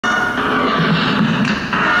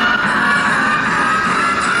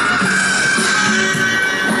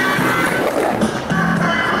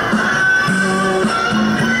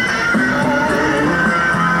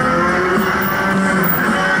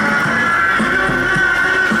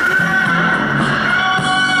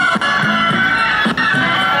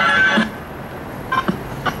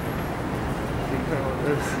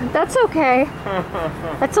okay.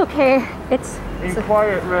 That's okay. It's in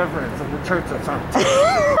quiet reverence of the Church of Scientology.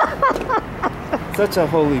 Such a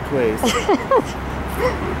holy place.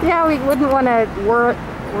 Yeah, we wouldn't want to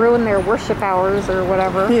ruin their worship hours or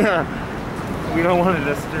whatever. Yeah. We don't want to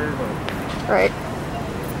disturb them. Right.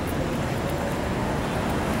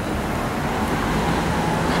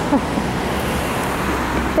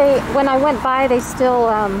 When I went by, they still,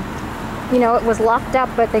 you know, it was locked up,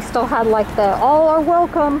 but they still had like the all are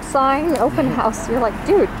welcome sign, open house. You're like,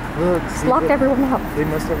 dude, look, just lock everyone out. They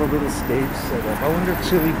must have a little stage set up. I wonder if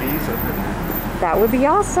Chili Bee's open. That would be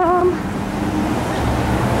awesome.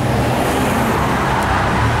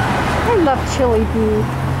 I love Chili Bee.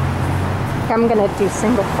 I'm gonna do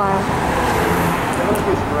single file.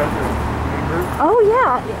 Oh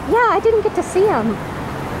yeah, yeah. I didn't get to see him.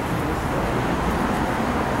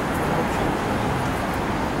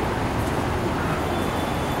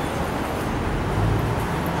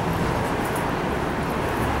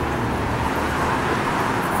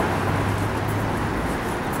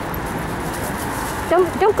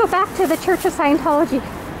 Don't go back to the Church of Scientology.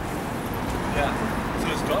 Yeah, so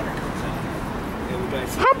his daughter comes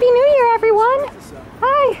in. Happy New Year, everyone!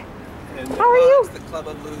 Hi! How are you? It's the Club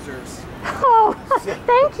of Losers. Oh,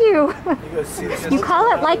 thank you! You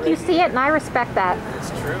call it like you see it, and I respect that.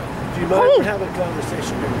 It's true. Do you mind having a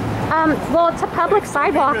conversation? Well, it's a public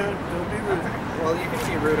sidewalk. Don't be rude. Well, you can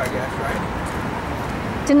be rude, I guess,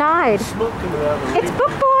 right? Denied. Smoke coming out of It's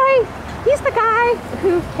Book Boy! He's the guy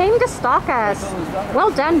who came to stalk us.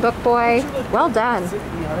 Well done, Book Boy. Well done.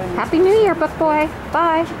 Happy New Year, Book Boy.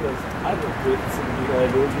 Bye. I look good sitting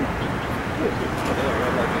behind him.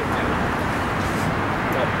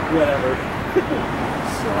 Whatever.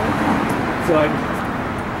 So I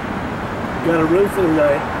got a room for the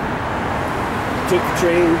night. Took the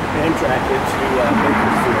train Amtrak into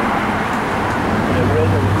Bakersfield. And I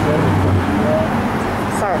rode on the train.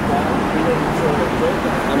 Sorry.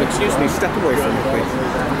 Excuse me, step away from me, please.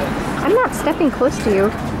 I'm not stepping close to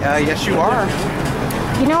you. Yes, you are.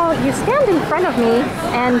 You know, you stand in front of me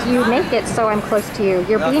and you make it so I'm close to you.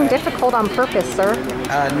 You're being difficult on purpose, sir.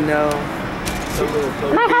 No.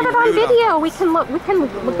 And I have it on video. We can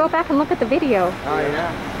go back and look at the video. Oh,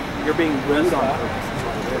 yeah. You're being rude on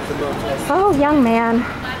purpose. Oh, young man.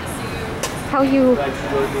 How you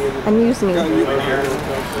amuse me.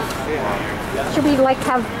 Should we like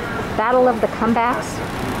have Battle of the Comebacks?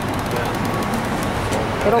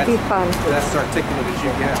 It'll be fun. That's articulate as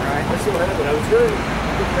you get, right? That's what happened. I was good.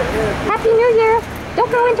 Happy New Year!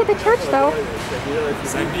 Don't go into the church though.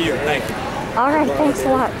 Same to you, thank you. All right, thanks a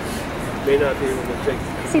lot. May not be able to take.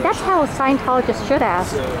 See, that's how a Scientologist should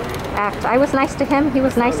act. I was nice to him. He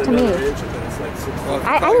was nice to me.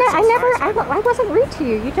 I wasn't rude to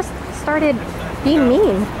you. You just started being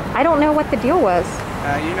mean. I don't know what the deal was.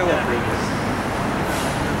 You know what rude is.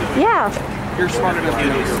 Yeah. You're smart enough to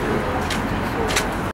know.